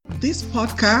This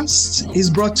podcast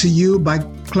is brought to you by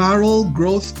Claro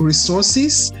Growth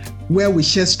Resources, where we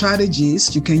share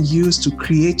strategies you can use to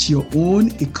create your own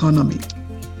economy.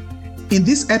 In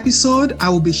this episode, I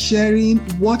will be sharing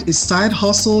what a side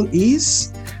hustle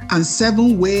is and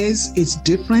 7 ways it's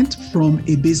different from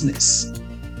a business.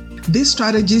 These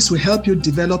strategies will help you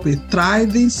develop a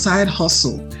thriving side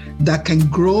hustle that can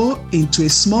grow into a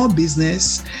small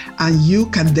business, and you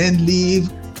can then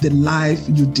live the life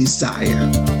you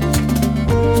desire.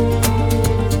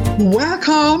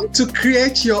 Welcome to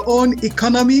Create Your Own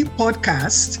Economy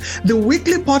podcast, the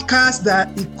weekly podcast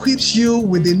that equips you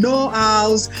with the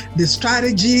know-hows, the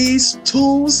strategies,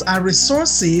 tools, and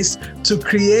resources to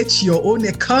create your own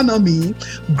economy,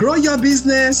 grow your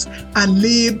business, and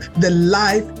live the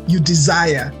life you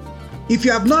desire. If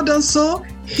you have not done so,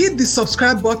 hit the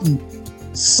subscribe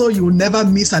button so you will never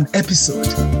miss an episode.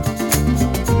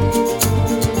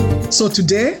 So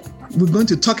today, we're going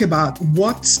to talk about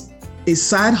what a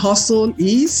side hustle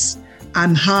is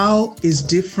and how it's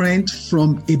different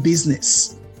from a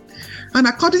business. And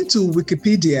according to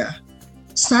Wikipedia,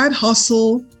 side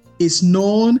hustle is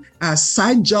known as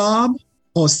side job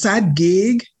or side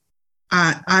gig,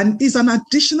 and is an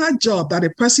additional job that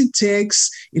a person takes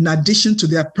in addition to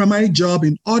their primary job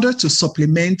in order to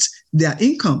supplement their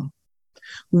income.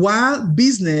 While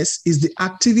business is the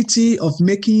activity of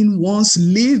making one's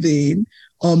living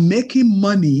or making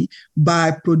money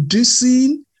by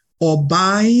producing or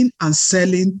buying and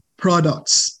selling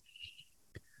products.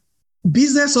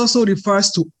 Business also refers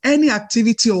to any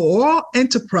activity or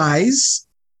enterprise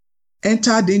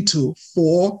entered into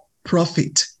for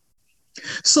profit.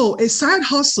 So a side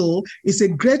hustle is a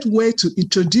great way to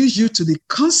introduce you to the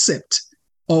concept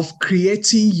of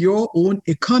creating your own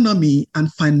economy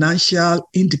and financial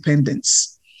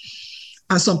independence.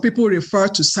 And some people refer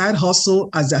to side hustle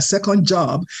as their second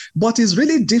job, but it's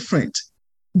really different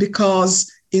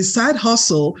because in side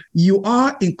hustle, you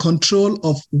are in control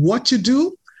of what you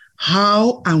do,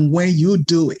 how and when you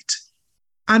do it.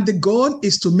 And the goal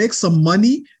is to make some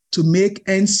money to make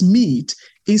ends meet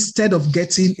instead of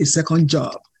getting a second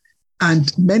job.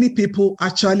 And many people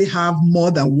actually have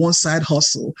more than one side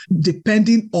hustle,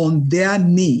 depending on their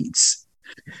needs.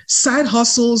 Side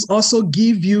hustles also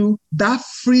give you that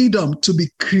freedom to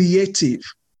be creative,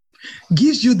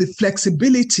 gives you the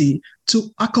flexibility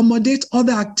to accommodate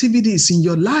other activities in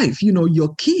your life,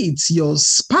 your kids, your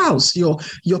spouse, your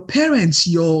parents,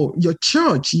 your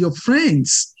church, your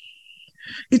friends.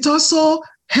 It also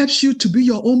helps you to be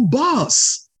your own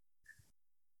boss.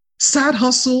 Side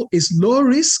hustle is low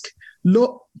risk,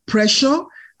 low pressure,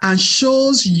 and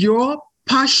shows your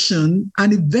passion,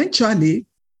 and eventually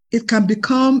it can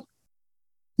become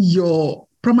your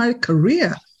primary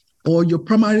career or your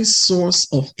primary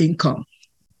source of income.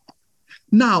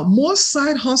 Now, most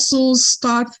side hustles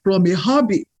start from a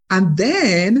hobby, and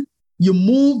then you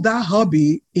move that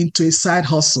hobby into a side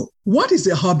hustle. What is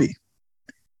a hobby?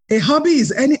 A hobby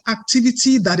is any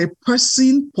activity that a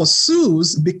person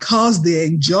pursues because they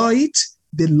enjoy it,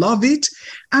 they love it,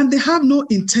 and they have no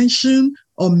intention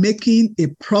of making a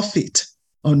profit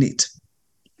on it.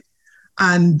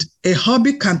 And a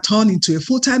hobby can turn into a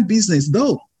full-time business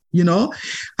though,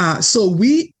 So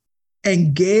we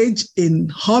engage in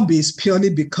hobbies purely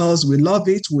because we love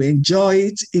it, we enjoy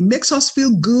it, it makes us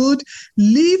feel good,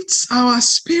 lifts our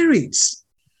spirits.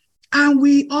 And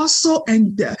we also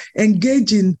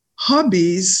engage in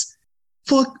hobbies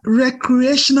for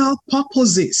recreational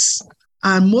purposes.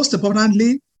 And most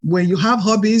importantly, when you have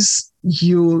hobbies,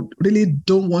 you really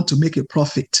don't want to make a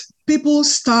profit. People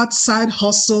start side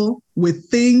hustle with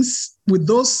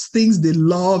those things they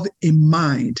love in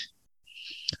mind.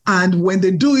 And when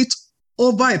they do it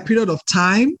over a period of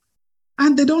time,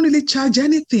 and they don't really charge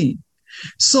anything.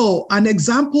 So an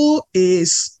example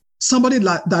is somebody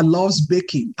that loves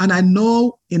baking. And I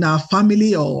know in our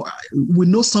family, or we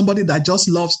know somebody that just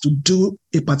loves to do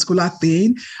a particular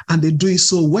thing and they do it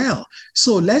so well.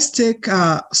 So let's take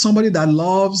somebody that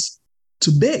loves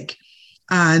to bake.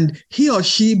 And he or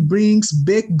she brings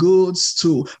baked goods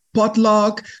to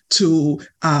potluck, to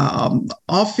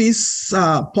office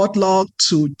potluck,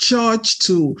 to church,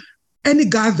 to any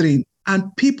gathering.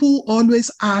 And people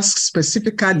always ask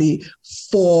specifically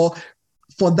for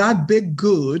that baked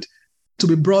good to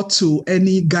be brought to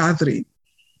any gathering.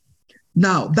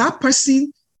 Now, that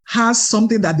person has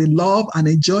something that they love and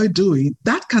enjoy doing,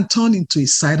 that can turn into a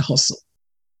side hustle.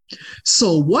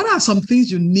 So what are some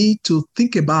things you need to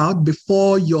think about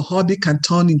before your hobby can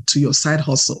turn into your side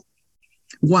hustle?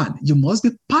 One, you must be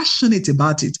passionate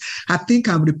about it. I think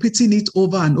I'm repeating it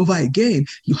over and over again.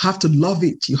 You have to love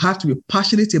it. You have to be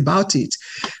passionate about it.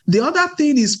 The other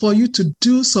thing is for you to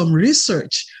do some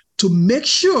research to make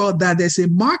sure that there's a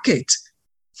market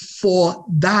for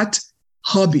that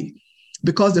hobby.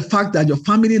 Because the fact that your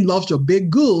family loves your baked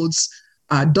goods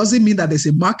doesn't mean that there's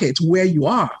a market where you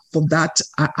are for that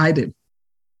item.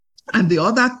 And the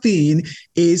other thing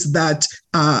is that,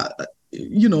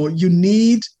 you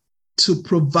need to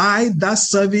provide that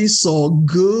service or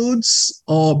goods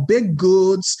or baked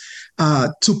goods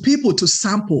to people to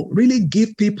sample, really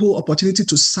give people opportunity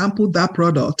to sample that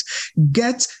product,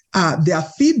 get their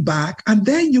feedback, and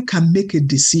then you can make a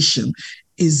decision.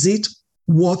 Is it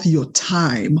worth your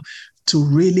time to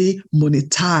really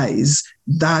monetize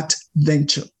that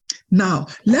venture? Now,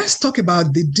 let's talk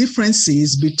about the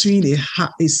differences between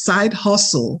a side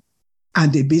hustle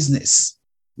and a business.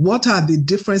 What are the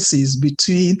differences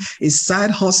between a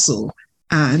side hustle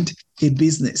and a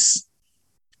business?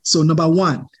 So number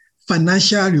one,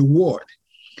 financial reward.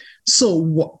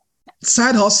 So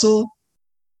side hustle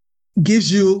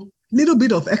gives you a little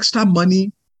bit of extra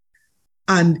money.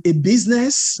 And a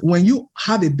business, when you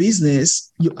have a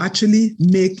business, you actually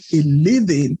make a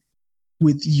living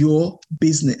with your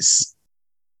business.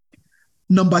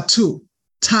 Number two,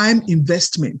 time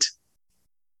investment.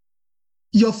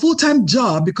 Your full-time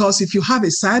job, because if you have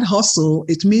a side hustle,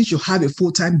 it means you have a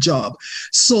full-time job.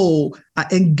 So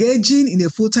engaging in a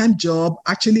full-time job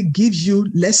actually gives you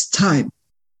less time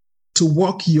to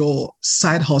work your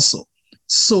side hustle.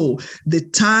 So the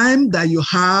time that you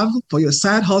have for your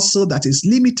side hustle that is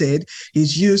limited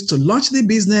is used to launch the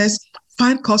business,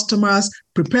 find customers,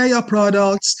 prepare your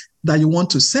products that you want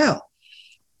to sell.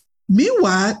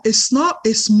 Meanwhile, a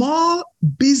small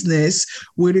business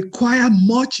will require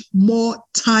much more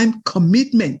time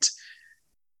commitment,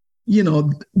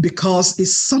 because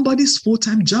it's somebody's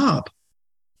full-time job.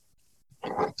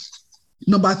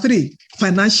 Number three,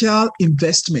 financial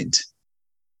investment.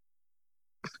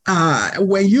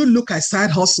 When you look at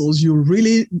side hustles, you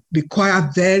really require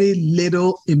very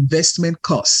little investment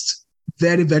cost,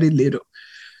 very, very little.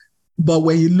 But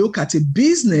when you look at a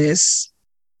business,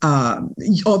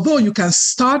 although you can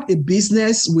start a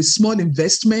business with small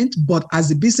investment, but as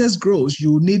the business grows,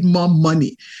 you need more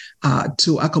money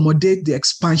to accommodate the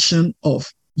expansion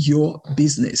of your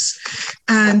business.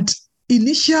 And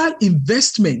initial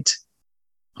investment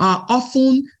are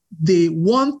often the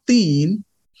one thing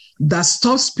that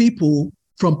stops people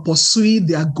from pursuing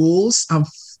their goals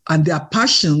and their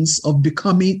passions of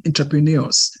becoming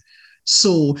entrepreneurs.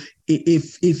 So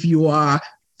if you are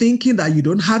thinking that you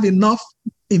don't have enough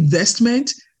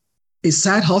investment, a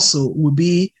side hustle will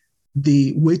be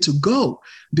the way to go,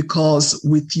 because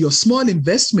with your small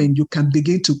investment, you can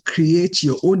begin to create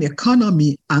your own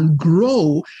economy and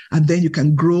grow, and then you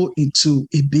can grow into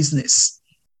a business.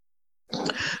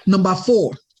 Number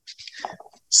four,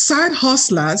 side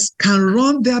hustlers can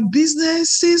run their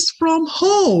businesses from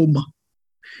home.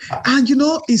 And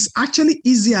it's actually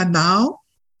easier now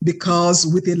because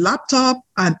with a laptop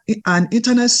and an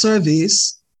internet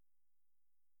service,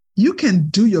 you can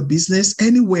do your business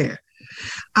anywhere.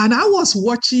 And I was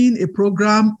watching a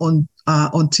program on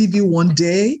TV one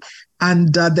day,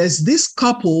 and there's this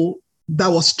couple that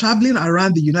was traveling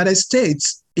around the United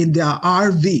States in their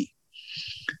RV.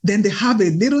 Then they have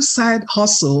a little side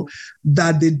hustle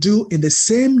that they do in the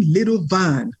same little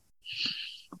van.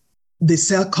 They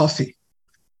sell coffee.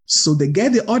 So they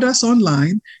get the orders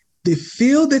online, they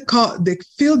fill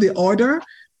the order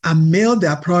and mail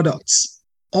their products,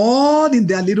 all in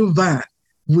their little van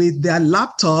with their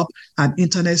laptop and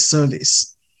internet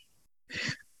service.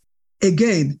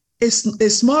 Again, a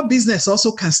small business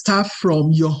also can start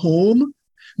from your home,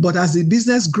 but as the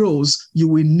business grows, you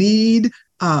will need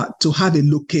to have a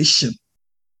location.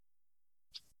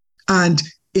 And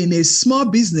in a small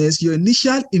business, your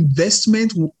initial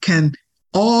investment can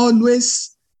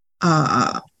always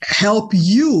help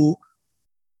you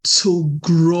to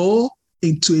grow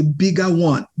into a bigger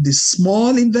one. The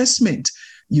small investment,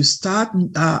 you start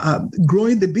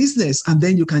growing the business, and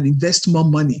then you can invest more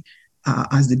money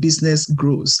as the business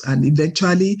grows. And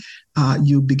eventually,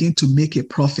 you begin to make a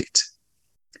profit.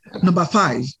 Number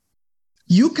five,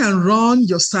 you can run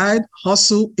your side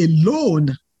hustle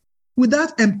alone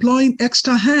without employing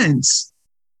extra hands.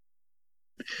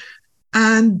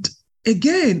 And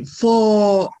again,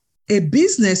 for a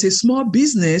business, a small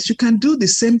business, you can do the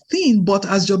same thing, but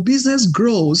as your business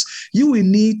grows, you will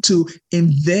need to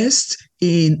invest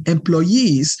in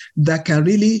employees that can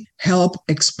really help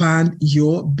expand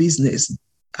your business.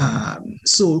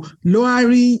 So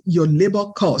lowering your labor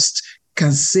cost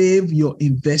can save your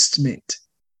investment.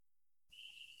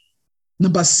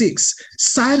 Number 6,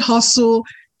 side hustle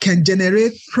can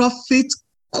generate profit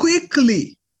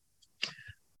quickly,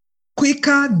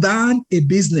 quicker than a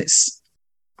business.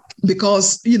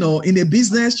 Because, in a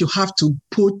business, you have to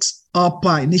put up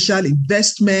initial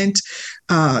investment,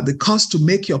 the cost to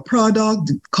make your product,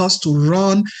 the cost to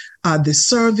run the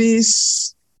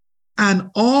service,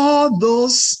 and all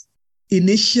those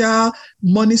initial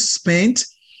money spent,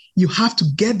 you have to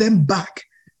get them back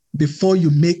before you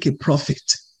make a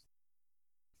profit.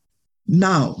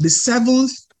 Now, the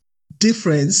 7th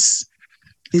difference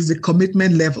is the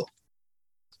commitment level.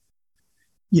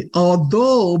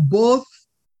 Although both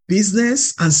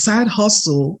business and side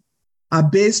hustle are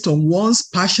based on one's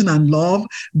passion and love,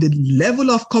 the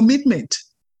level of commitment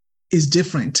is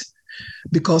different,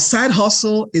 because side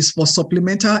hustle is for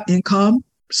supplemental income.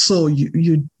 So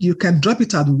you can drop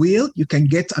it at will. You can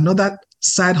get another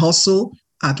side hustle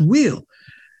at will.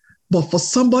 But for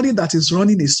somebody that is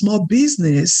running a small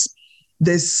business,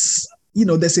 there's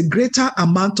a greater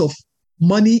amount of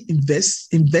money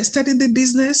invested in the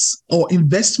business, or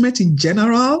investment in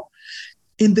general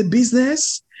in the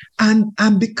business. And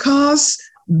because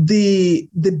the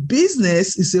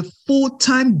business is a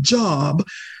full-time job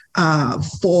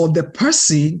for the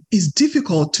person, it's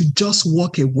difficult to just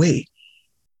walk away.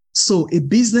 So a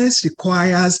business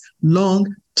requires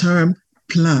long-term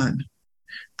plan,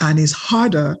 and it's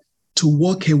harder to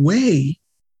walk away.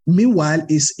 Meanwhile,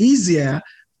 it's easier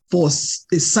for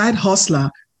a side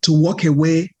hustler to walk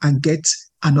away and get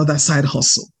another side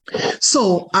hustle.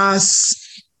 So as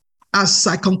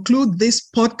I conclude this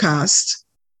podcast,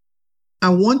 I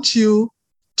want you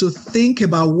to think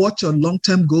about what your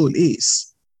long-term goal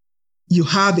is. You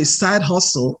have a side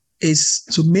hustle is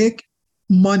to make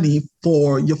money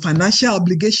for your financial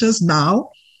obligations now,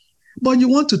 but you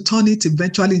want to turn it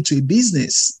eventually into a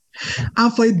business.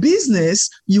 And for a business,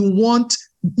 your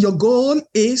goal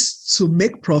is to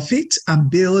make profit and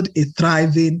build a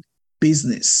thriving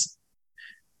business.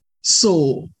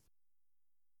 So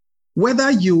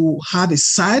whether you have a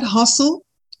side hustle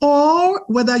or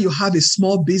whether you have a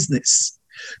small business,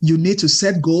 you need to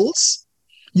set goals,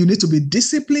 you need to be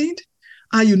disciplined,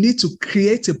 and you need to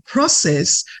create a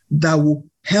process that will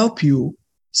help you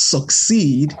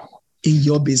succeed in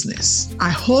your business. I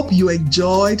hope you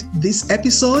enjoyed this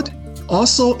episode.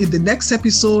 Also, in the next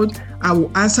episode, I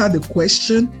will answer the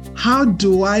question, how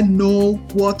do I know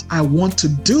what I want to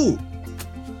do?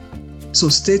 So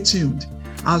stay tuned.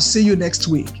 I'll see you next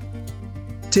week.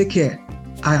 Take care.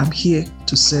 I am here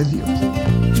to serve you.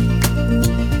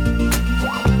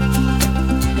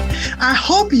 I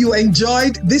hope you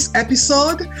enjoyed this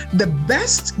episode. The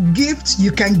best gift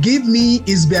you can give me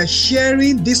is by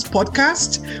sharing this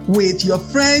podcast with your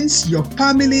friends, your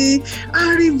family,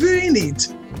 and reviewing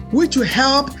it, which will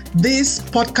help this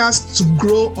podcast to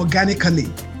grow organically.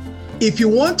 If you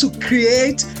want to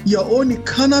create your own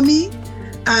economy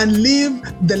and live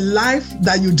the life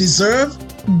that you deserve,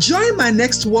 join my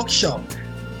next workshop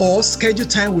or schedule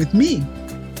time with me.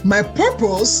 My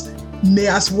purpose may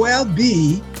as well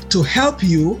be to help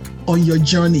you on your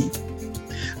journey.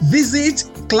 Visit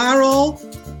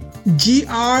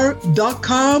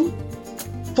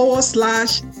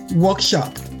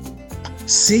claralgr.com/workshop.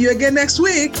 See you again next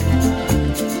week.